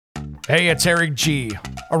Hey, it's Eric G.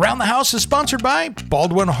 Around the House is sponsored by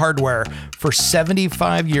Baldwin Hardware. For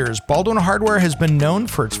 75 years, Baldwin Hardware has been known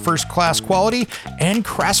for its first-class quality and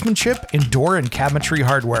craftsmanship in door and cabinetry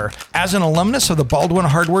hardware. As an alumnus of the Baldwin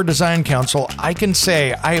Hardware Design Council, I can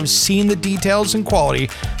say I have seen the details and quality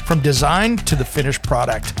from design to the finished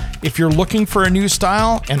product. If you're looking for a new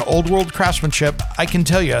style and old-world craftsmanship, I can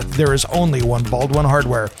tell you there is only one Baldwin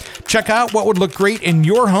Hardware. Check out what would look great in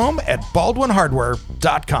your home at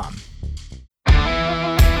baldwinhardware.com.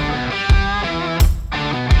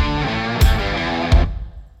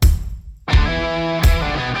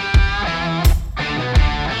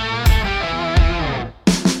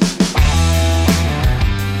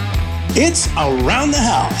 It's Around the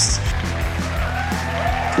House.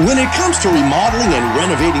 When it comes to remodeling and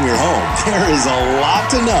renovating your home, there is a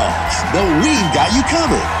lot to know, but we've got you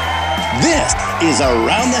covered. This is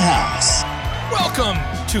Around the House. Welcome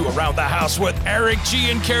to Around the House with Eric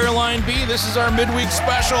G and Caroline B. This is our midweek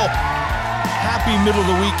special. Happy middle of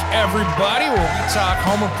the week, everybody, where we talk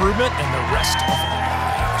home improvement and the rest of our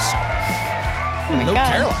lives. Hello,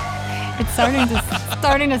 Caroline. It's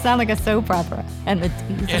starting to sound like a soap opera. And the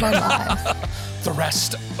days of our lives. The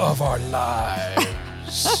rest of our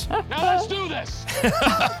lives. Now let's do this.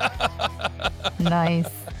 Nice.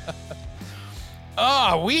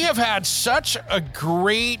 We have had such a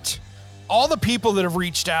great, all the people that have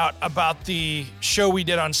reached out about the show we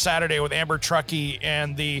did on Saturday with Amber Truckee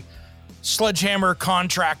and the sledgehammer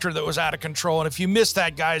contractor that was out of control. And if you missed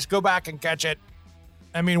that, guys, go back and catch it.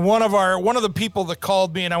 I mean, one of the people that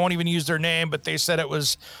called me, and I won't even use their name, but they said it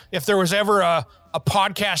was, if there was ever a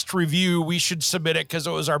podcast review, we should submit it because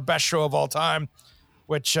it was our best show of all time,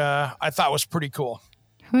 which I thought was pretty cool.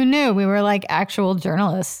 Who knew we were like actual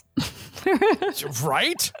journalists?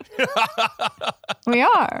 Right? We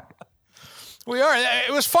are. We are.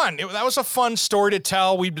 It was fun. That was a fun story to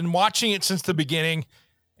tell. We've been watching it since the beginning,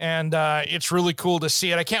 and it's really cool to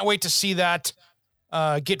see it. I can't wait to see that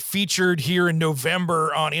get featured here in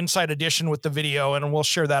November on Inside Edition with the video, and we'll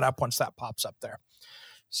share that up once that pops up there.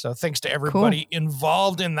 So thanks to everybody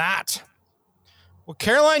involved in that. Well,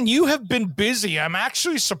 Caroline, you have been busy. I'm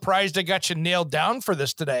actually surprised I got you nailed down for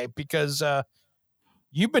this today because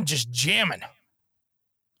you've been just jamming.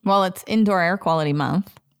 Well, it's Indoor Air Quality Month.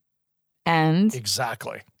 And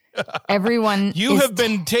exactly. Everyone You have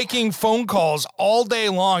been taking phone calls all day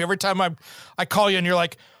long. Every time I call you and you're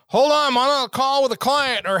like, hold on, I'm on a call with a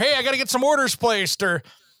client, or hey, I got to get some orders placed, or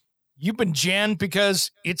you've been jammed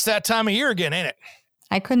because it's that time of year again, ain't it?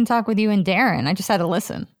 I couldn't talk with you and Darren. I just had to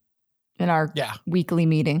listen in our weekly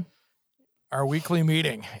meeting. Our weekly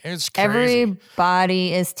meeting. It's crazy.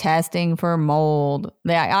 Everybody is testing for mold.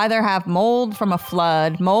 They either have mold from a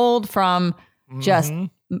flood, mold from just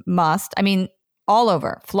must. I mean, all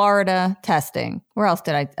over. Florida testing. Where else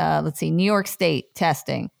did I, let's see, New York State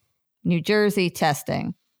testing. New Jersey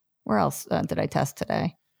testing. Where else did I test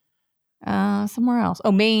today? Somewhere else.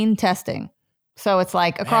 Oh, Maine testing. So it's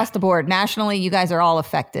like across the board. Nationally, you guys are all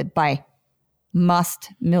affected by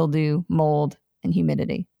must, mildew, mold, and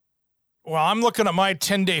humidity. Well, I'm looking at my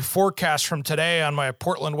 10-day forecast from today on my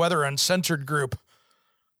Portland Weather Uncensored group,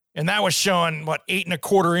 and that was showing,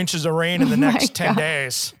 8.25 inches of rain in the next 10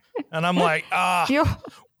 days. And I'm like,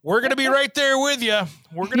 we're going to be right there with you.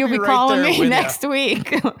 You'll be calling me next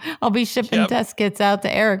week. I'll be shipping test kits out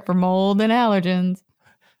to Eric for mold and allergens.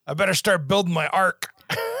 I better start building my ark.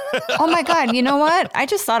 Oh my God. You know what? I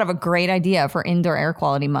just thought of a great idea for Indoor Air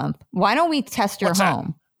Quality Month. Why don't we test your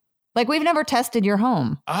home? Like, we've never tested your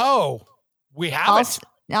home. Oh, we haven't.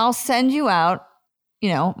 I'll send you out,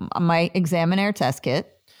 my Examine Air test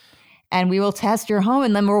kit, and we will test your home,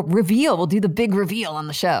 and then we'll do the big reveal on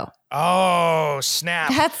the show. Oh,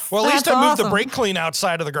 snap. At least I moved the brake clean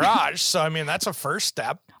outside of the garage. So, I mean, that's a first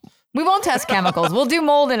step. We won't test chemicals. We'll do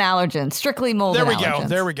mold and allergens, strictly mold and allergens.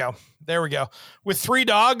 There we go. With 3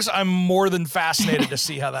 dogs, I'm more than fascinated to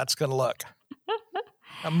see how that's going to look.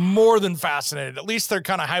 I'm more than fascinated. At least they're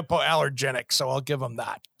kind of hypoallergenic, so I'll give them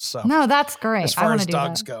that. So no, that's great. As far as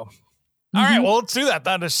dogs go. All right, well, let's do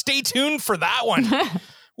that. Stay tuned for that one.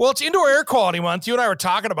 Well, it's Indoor Air Quality Month. You and I were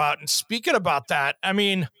talking about, and speaking about that, I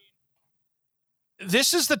mean,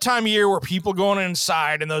 this is the time of year where people going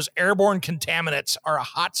inside and those airborne contaminants are a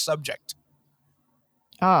hot subject.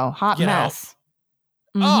 Oh, hot mess.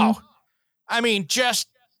 Oh, I mean, just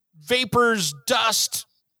vapors, dust,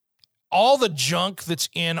 all the junk that's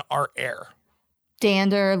in our air.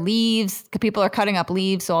 Dander, leaves. People are cutting up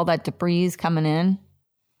leaves, so all that debris is coming in.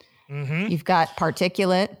 Mm-hmm. You've got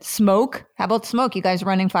particulate, smoke. How about smoke? You guys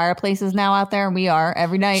running fireplaces now out there? We are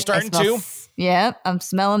every night. Starting to. Yeah, I'm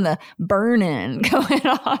smelling the burning going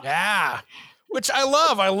on. Yeah. which I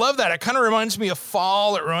love. I love that. It kind of reminds me of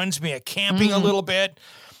fall. It reminds me of camping a little bit.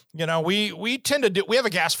 You know, we tend to do, we have a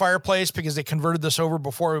gas fireplace because they converted this over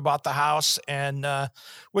before we bought the house, and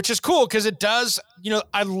which is cool because it does, you know,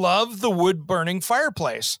 I love the wood burning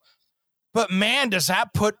fireplace, but man, does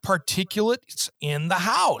that put particulates in the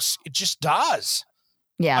house. It just does.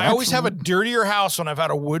 Yeah. I always have a dirtier house when I've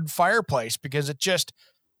had a wood fireplace because it just,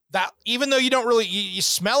 that, even though you don't really, you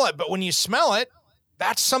smell it, but when you smell it,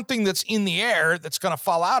 that's something that's in the air that's going to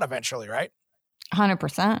fall out eventually, right?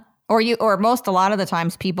 100%. Or a lot of the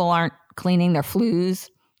times people aren't cleaning their flues.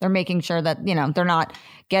 They're making sure that, you know, they're not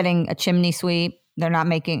getting a chimney sweep. They're not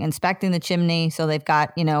inspecting the chimney. So they've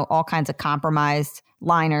got, you know, all kinds of compromised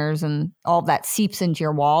liners and all of that seeps into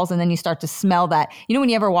your walls. And then you start to smell that. You know, when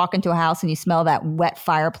you ever walk into a house and you smell that wet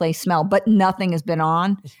fireplace smell, but nothing has been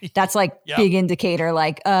on, that's like big indicator,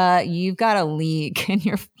 like, you've got a leak in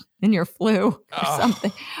your flue or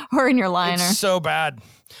something, or in your liner. It's so bad.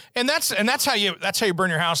 And that's how you burn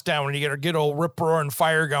your house down, when you get a good old rip roaring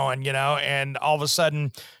fire going, you know, and all of a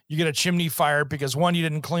sudden you get a chimney fire because one, you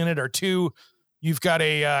didn't clean it, or two, you've got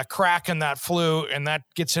a crack in that flue and that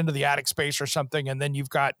gets into the attic space or something. And then you've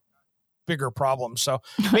got bigger problems. So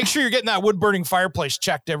make sure you're getting that wood burning fireplace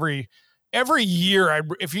checked every year.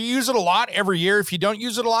 If you use it a lot, every year. If you don't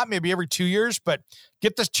use it a lot, maybe every 2 years, but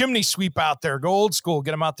get this chimney sweep out there, go old school,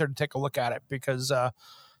 get them out there to take a look at it, because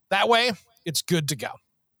that way it's good to go.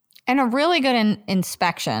 And a really good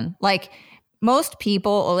inspection. Like most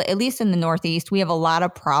people, at least in the Northeast, we have a lot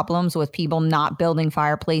of problems with people not building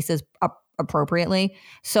fireplaces appropriately.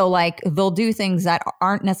 So like they'll do things that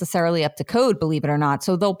aren't necessarily up to code, believe it or not.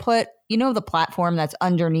 So they'll put, you know, the platform that's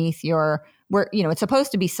underneath where, you know, it's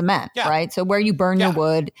supposed to be cement, right? So where you burn your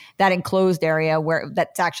wood, that enclosed area where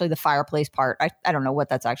that's actually the fireplace part. I don't know what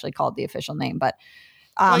that's actually called, the official name, but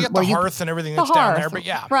you got the hearth and everything that's down there, but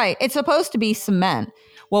right. It's supposed to be cement.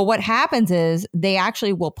 Well, what happens is they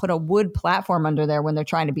actually will put a wood platform under there when they're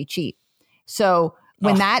trying to be cheap. So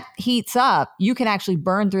when that heats up, you can actually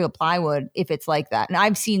burn through the plywood if it's like that. And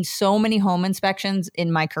I've seen so many home inspections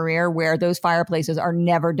in my career where those fireplaces are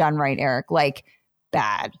never done right, Eric, like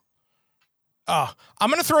bad. I'm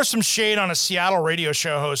going to throw some shade on a Seattle radio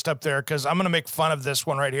show host up there, because I'm going to make fun of this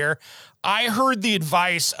one right here. I heard the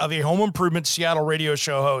advice of a home improvement Seattle radio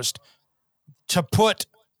show host to put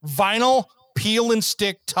vinyl peel and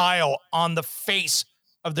stick tile on the face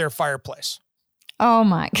of their fireplace. Oh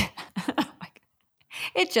my God.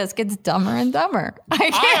 It just gets dumber and dumber.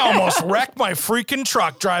 I almost wrecked my freaking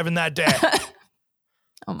truck driving that day.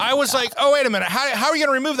 I was like, oh, wait a minute. How are you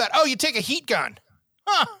going to remove that? Oh, you take a heat gun.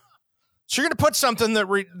 Huh. So you're going to put something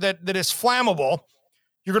that is flammable.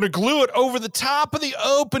 You're going to glue it over the top of the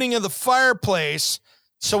opening of the fireplace.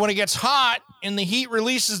 So when it gets hot and the heat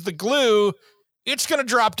releases the glue, it's going to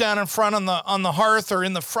drop down in front on the hearth or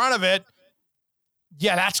in the front of it.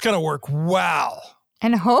 Yeah, that's going to work well.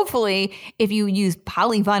 And hopefully, if you use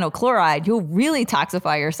polyvinyl chloride, you'll really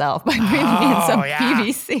toxify yourself by breathing in some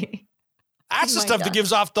PVC. That's the stuff that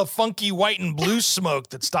gives off the funky white and blue smoke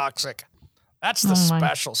that's toxic. That's the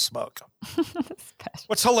special smoke.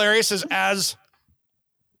 What's hilarious is, as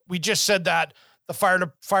we just said that, the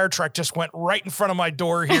fire truck just went right in front of my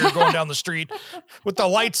door here going down the street with the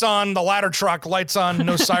lights on, the ladder truck, lights on,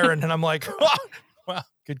 no siren. And I'm like, oh, well,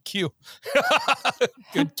 good cue.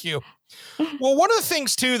 Good cue. Well, one of the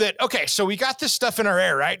things too so we got this stuff in our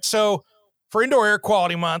air, right? So for Indoor Air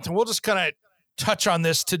Quality Month, and we'll just kind of touch on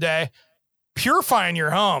this today, purifying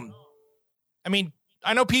your home. I mean,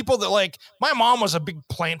 I know people that, like, my mom was a big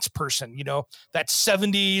plants person, you know, that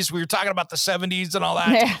 70s, we were talking about the 70s and all that.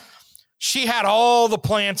 Yeah. She had all the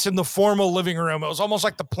plants in the formal living room. It was almost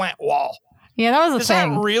like the plant wall. Yeah, that was a thing.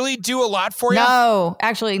 Does that really do a lot for you? No,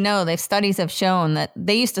 actually, no. Studies have shown that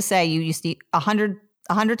they used to say you used to eat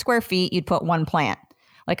 100 square feet, you'd put one plant,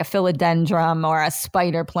 like a philodendron or a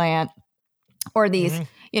spider plant, or these,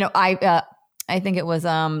 you know, I think it was,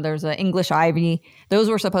 there's an English ivy. Those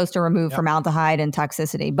were supposed to remove formaldehyde and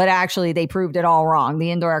toxicity, but actually they proved it all wrong.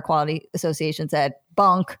 The Indoor Air Quality Association said,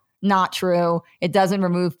 bunk, not true. It doesn't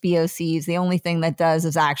remove VOCs. The only thing that does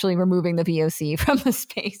is actually removing the VOC from the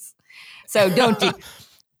space. So don't think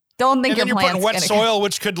and your then you're plant's putting wet soil,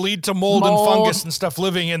 which could lead to mold and fungus and stuff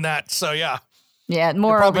living in that. So yeah. Yeah,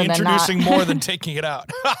 more you're probably than introducing more than taking it out.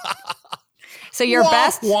 So your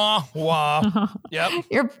best, Yep.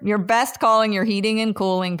 Your best calling your heating and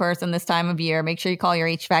cooling person this time of year. Make sure you call your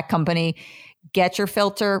HVAC company. Get your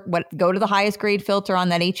filter. Go to the highest grade filter on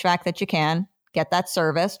that HVAC that you can. Get that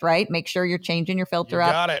serviced, right? Make sure you're changing your filter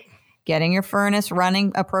up. Got it. Getting your furnace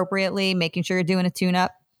running appropriately. Making sure you're doing a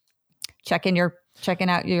tune-up. Checking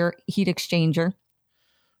out your heat exchanger.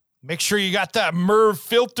 Make sure you got that Merv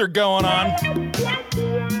filter going on.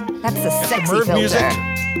 That's the sexy Merv filter. music.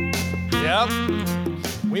 Yep.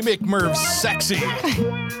 We make Merv sexy.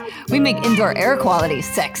 We make indoor air quality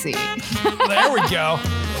sexy. There we go.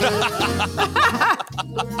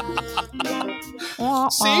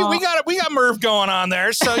 See, we got Merv going on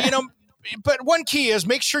there. So, but one key is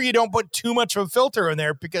make sure you don't put too much of a filter in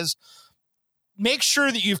there, because make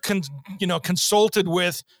sure that you've consulted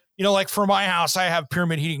with, like for my house, I have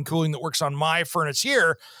Pyramid Heating and Cooling that works on my furnace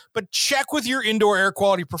here, but check with your indoor air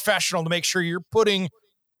quality professional to make sure you're putting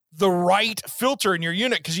the right filter in your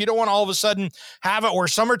unit, because you don't want to all of a sudden have it where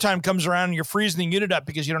summertime comes around and you're freezing the unit up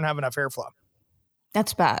because you don't have enough airflow.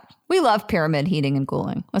 That's bad. We love Pyramid Heating and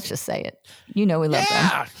Cooling. Let's just say it. We love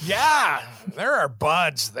them. Yeah. They're our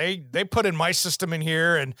buds. They put in my system in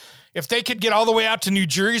here, and if they could get all the way out to New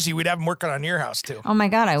Jersey, we'd have them working on your house too. Oh my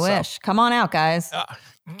God, I wish. Come on out, guys.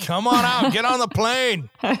 Come on out. Get on the plane.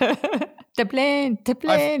 The plane.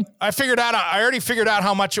 I already figured out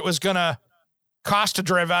how much it was going to cost to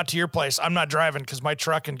drive out to your place. I'm not driving because my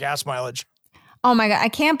truck and gas mileage. Oh my God. I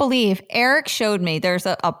can't believe Eric showed me there's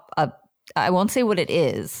I won't say what it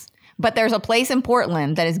is, but there's a place in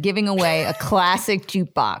Portland that is giving away a classic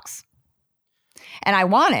jukebox. And I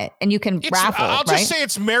want it. And you can raffle, I'll right? just say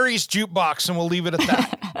it's Mary's Jukebox, and we'll leave it at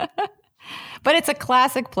that. But it's a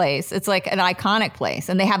classic place. It's like an iconic place.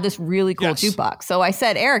 And they have this really cool jukebox. So I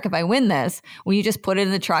said, Eric, if I win this, will you just put it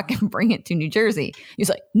in the truck and bring it to New Jersey? He's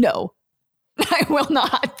like, no, I will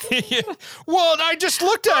not. Well, I just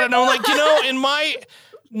looked at it and I'm like, in my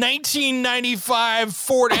 1995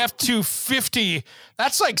 Ford F-250,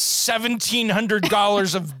 that's like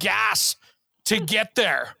 $1,700 of gas to get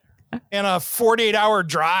there, and a 48-hour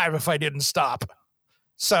drive if I didn't stop.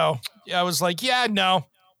 So I was like, yeah, no.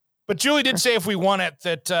 But Julie did say if we won it,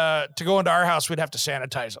 that to go into our house, we'd have to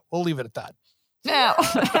sanitize it. We'll leave it at that. No.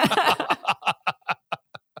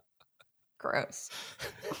 Gross.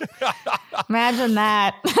 Imagine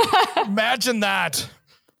that. Imagine that.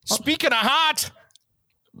 Speaking of hot,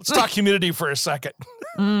 let's talk humidity for a second.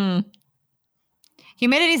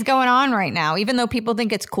 Humidity's going on right now. Even though people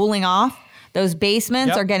think it's cooling off, those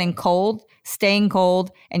basements are getting cold, staying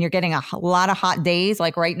cold, and you're getting a lot of hot days.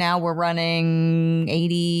 Like right now, we're running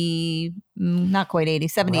 80, not quite 80,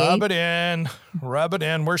 78. Rub it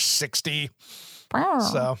in. We're 60.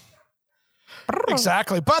 So,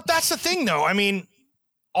 exactly. But that's the thing, though. I mean,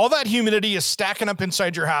 all that humidity is stacking up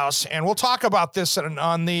inside your house, and we'll talk about this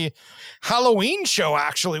on the Halloween show,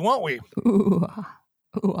 actually, won't we? Ooh.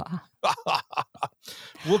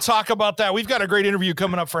 We'll talk about that. We've got a great interview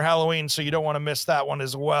coming up for Halloween, so you don't want to miss that one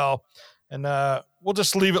as well. And we'll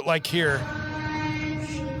just leave it like here.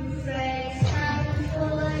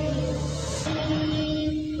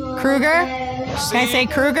 Kruger? Can I say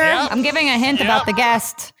Kruger? Yep. I'm giving a hint about the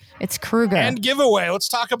guest. It's Kruger. And giveaway. Let's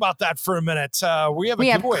talk about that for a minute. We have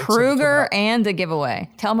giveaway. Kruger and a giveaway.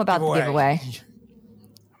 Tell them about the giveaway.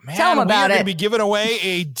 Man, tell them about we are it. going to be giving away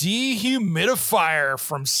a dehumidifier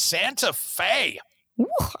from Santa Fe.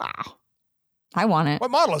 Wow. I want it. What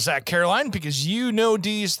model is that, Caroline? Because you know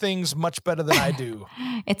these things much better than I do.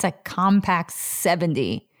 It's a Compact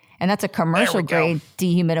 70, and that's a commercial grade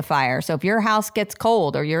dehumidifier. So if your house gets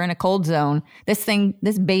cold or you're in a cold zone, this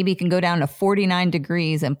baby can go down to 49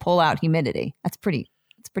 degrees and pull out humidity. It's pretty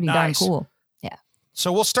darn cool. Yeah.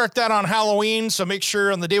 So we'll start that on Halloween. So make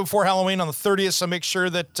sure on the day before Halloween on the 30th. So make sure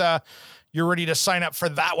that you're ready to sign up for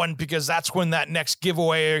that one, because that's when that next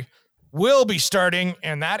giveaway will be starting,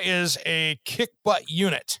 and that is a kick butt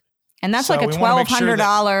unit. And that's like a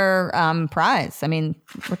 $1,200 prize. I mean,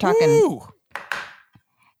 we're talking. Woo!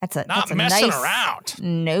 That's a not messing nice, around.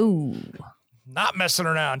 No, not messing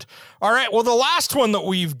around. All right. Well, the last one that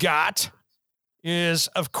we've got is,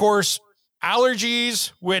 of course,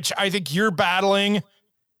 allergies, which I think you're battling,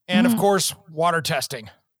 and of course, water testing.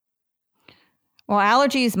 Well,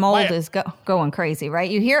 allergies, mold is going crazy,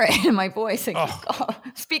 right? You hear it in my voice.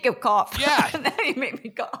 Speak of cough. Yeah. Now you made me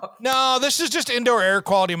cough. No, this is just indoor air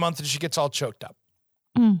quality month, and she gets all choked up.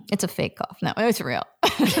 It's a fake cough. No, it's real.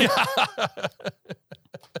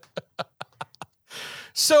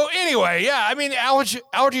 So anyway, yeah, I mean,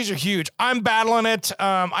 allergies are huge. I'm battling it.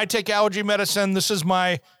 I take allergy medicine. This is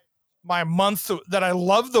my month that I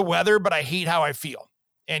love the weather, but I hate how I feel.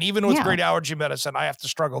 And even with great allergy medicine, I have to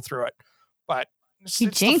struggle through it. But it's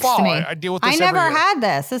the fall. Me. I deal with this. I never had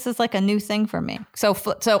this. This is like a new thing for me. So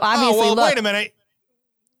obviously, wait a minute.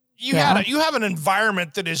 You have an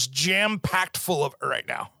environment that is jam packed full of it right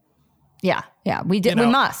now. Yeah, we did. We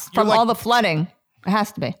must from all the flooding. It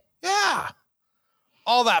has to be. Yeah,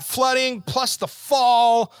 all that flooding plus the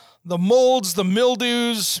fall, the molds, the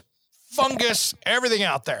mildews, fungus, everything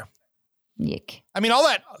out there. Yuck. I mean,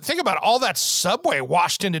 think about it, all that subway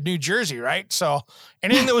washed into New Jersey, right? So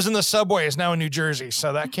anything that was in the subway is now in New Jersey.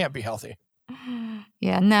 So that can't be healthy.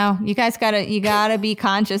 Yeah, no, you guys gotta be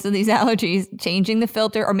conscious of these allergies, changing the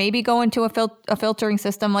filter, or maybe going to a filtering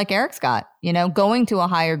system like Eric's got, going to a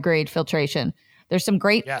higher grade filtration. There's some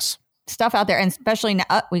great stuff out there. And especially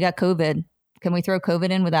now, we got COVID. Can we throw COVID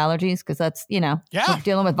in with allergies? Because that's, we're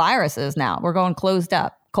dealing with viruses now. We're going closed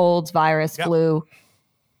up. Colds, virus, flu.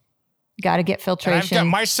 Got to get filtration.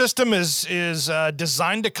 My system is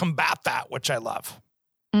designed to combat that, which I love.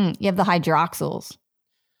 You have the hydroxyls.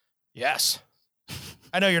 Yes.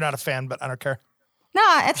 I know you're not a fan, but I don't care. No,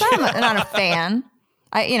 it's not. I'm not a fan.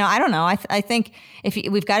 I don't know. I think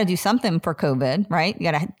we've got to do something for COVID, right?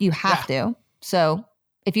 You have to. So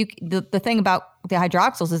if the thing about the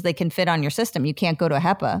hydroxyls is they can fit on your system. You can't go to a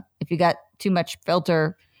HEPA. If you got too much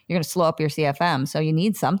filter, you're going to slow up your CFM. So you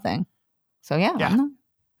need something. So yeah.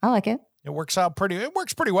 I like it. It works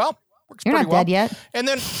pretty well. You're not dead yet. And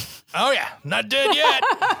then, not dead yet.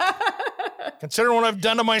 Considering what I've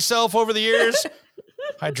done to myself over the years,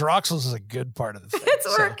 hydroxyls is a good part of the thing.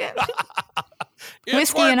 It's working.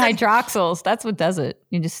 Whiskey and hydroxyls. That's what does it.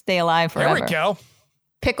 You just stay alive forever. There we go.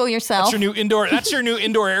 Pickle yourself. That's your new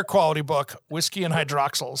indoor air quality book, Whiskey and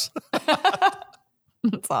Hydroxyls.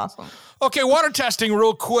 That's awesome. Okay, water testing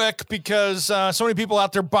real quick because so many people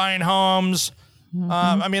out there buying homes.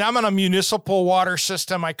 I mean, I'm on a municipal water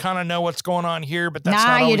system. I kind of know what's going on here, but that's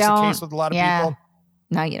not always the case with a lot of people.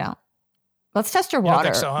 No, you don't. Let's test your water. You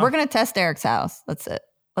don't think so, huh? We're going to test Eric's house. That's it.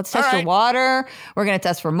 Let's test your water. We're going to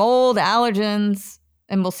test for mold, allergens,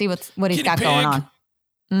 and we'll see what he's got going on.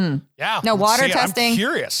 Yeah. No, water testing. I'm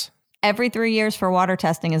curious. Every 3 years for water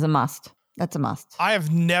testing is a must. That's a must. I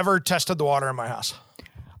have never tested the water in my house.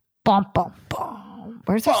 Bum, bum, bum.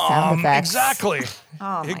 Where's our sound effects? Exactly.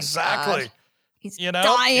 Oh, my exactly. God. He's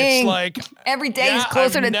dying. It's like every day he's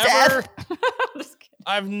closer to death.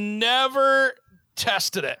 I've never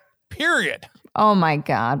tested it. Period. Oh my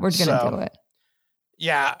God, we're gonna do it.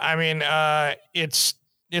 Yeah, I mean, it's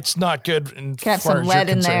not good. You can have some lead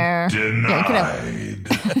in there. Denied.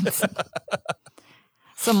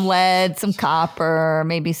 Some lead, some copper,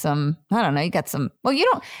 maybe some, I don't know, you got some, well, you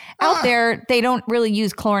don't, out there, they don't really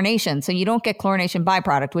use chlorination. So you don't get chlorination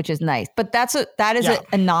byproduct, which is nice. But that is an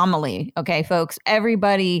anomaly. Okay, folks,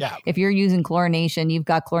 everybody, if you're using chlorination, you've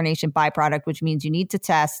got chlorination byproduct, which means you need to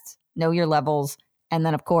test, know your levels, and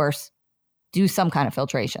then, of course, do some kind of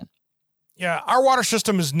filtration. Yeah, our water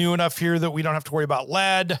system is new enough here that we don't have to worry about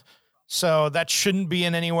lead. So that shouldn't be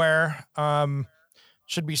in anywhere.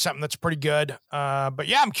 Should be something that's pretty good. But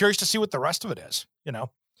yeah, I'm curious to see what the rest of it is.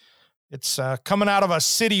 It's coming out of a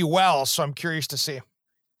city well, so I'm curious to see.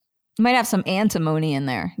 You might have some antimony in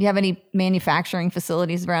there. Do you have any manufacturing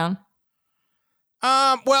facilities around?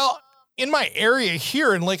 Well, in my area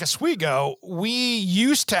here in Lake Oswego, we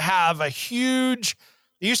used to have they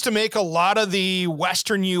used to make a lot of the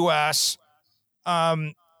Western U.S.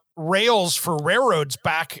 Rails for railroads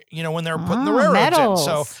back, when they were putting the railroads metals.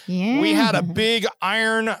 in. So we had a big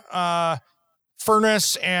iron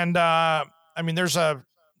furnace, and there's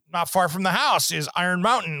not far from the house is Iron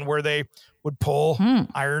Mountain, where they would pull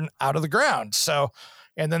iron out of the ground. So,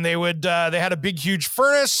 and then they had a big, huge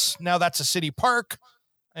furnace. Now that's a city park.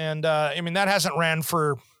 And that hasn't ran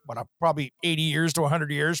for probably 80 years to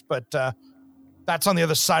 100 years, but that's on the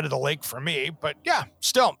other side of the lake for me. But yeah,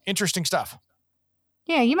 still interesting stuff.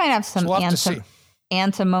 Yeah, you might have some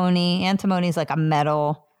antimony. Antimony is like a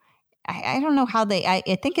metal. I don't know how I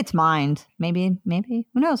think it's mined. Maybe.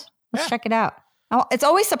 Who knows? Let's check it out. It's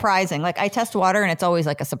always surprising. Like I test water and it's always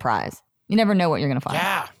like a surprise. You never know what you're going to find.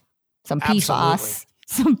 Yeah. Some PFAS.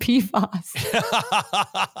 Some PFAS.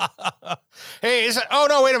 Hey, oh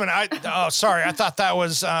no, wait a minute. Sorry. I thought that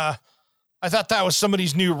was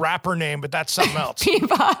somebody's new rapper name, but that's something else.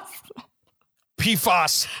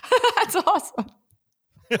 PFAS. That's awesome.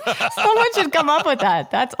 Someone should come up with that.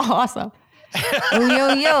 That's awesome.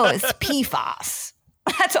 Yo, it's PFAS.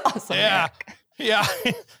 That's awesome. Yeah. Eric. Yeah.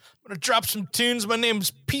 I'm going to drop some tunes. My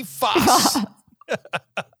name's PFAS. Oh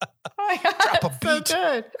my God, drop a beat.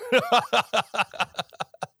 So good.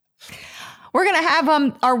 We're going to have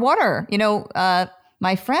our water.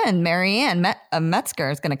 My friend Marianne Metzger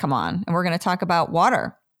is going to come on, and we're going to talk about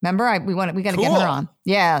water. Remember, we got to get her on.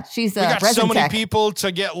 Yeah, she's a resin so many tech. people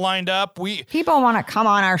to get lined up. People want to come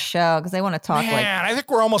on our show because they want to talk. Man, I think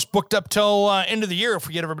we're almost booked up till end of the year if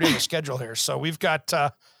we get everybody on the schedule here. So we've got,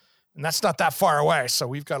 and that's not that far away. So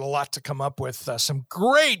we've got a lot to come up with. Some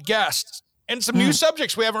great guests and some new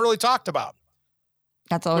subjects we haven't really talked about.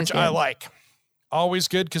 That's always which good. I like. Always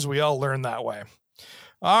good because we all learn that way.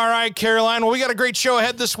 All right, Caroline. Well, we got a great show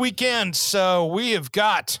ahead this weekend. So we're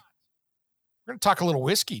going to talk a little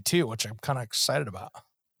whiskey too, which I'm kind of excited about.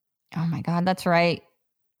 Oh my God, that's right.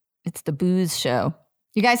 It's the booze show.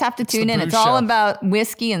 You guys have to tune in. It's show. all about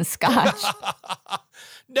whiskey and scotch.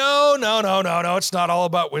 No. It's not all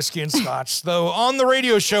about whiskey and scotch. Though on the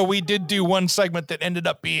radio show, we did do one segment that ended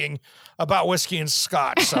up being about whiskey and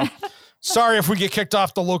scotch. So sorry if we get kicked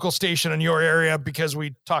off the local station in your area because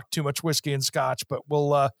we talked too much whiskey and scotch, but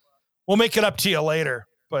we'll make it up to you later.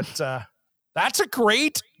 But that's a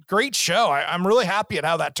great show. I'm really happy at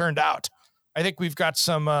how that turned out. I think we've got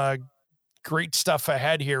some great stuff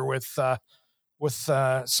ahead here with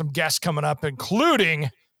some guests coming up,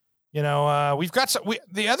 including, we've got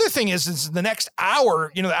the other thing is the next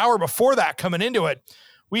hour, the hour before that coming into it,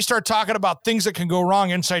 we start talking about things that can go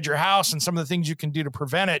wrong inside your house and some of the things you can do to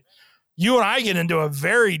prevent it. You and I get into a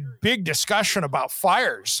very big discussion about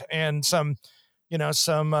fires and some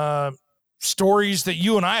stories that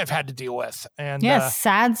you and I have had to deal with. And yes,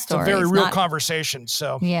 sad stories. It's a very real conversation.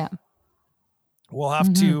 So yeah, we'll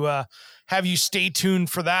have to have you stay tuned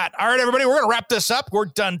for that. All right, everybody, we're going to wrap this up. We're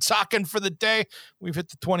done talking for the day. We've hit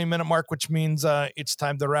the 20-minute mark, which means it's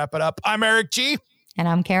time to wrap it up. I'm Eric G. And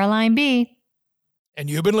I'm Caroline B. And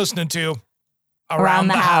you've been listening to Around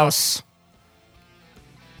the House.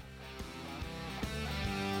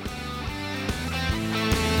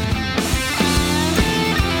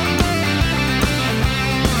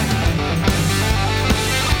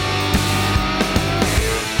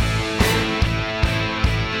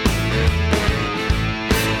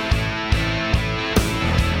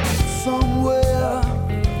 Somewhere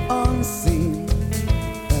unseen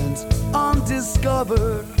and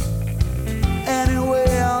undiscovered,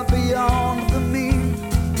 anywhere beyond the mean.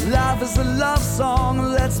 Life is a love song,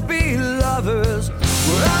 let's be lovers.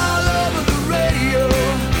 We're all over the radio.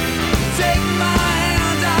 Take my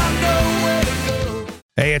hand, I know where to go.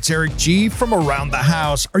 Hey, it's Eric G. from Around the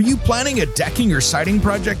House. Are you planning a decking or siding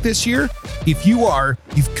project this year? If you are,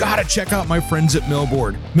 you've got to check out my friends at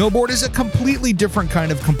Millboard. Millboard is a completely different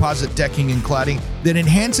kind of composite decking and cladding that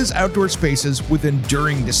enhances outdoor spaces with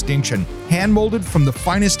enduring distinction. Hand-molded from the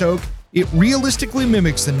finest oak, it realistically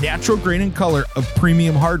mimics the natural grain and color of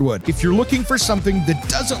premium hardwood. If you're looking for something that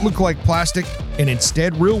doesn't look like plastic and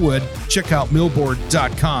instead real wood, check out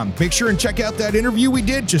millboard.com. Make sure and check out that interview we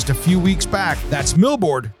did just a few weeks back. That's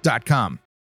millboard.com.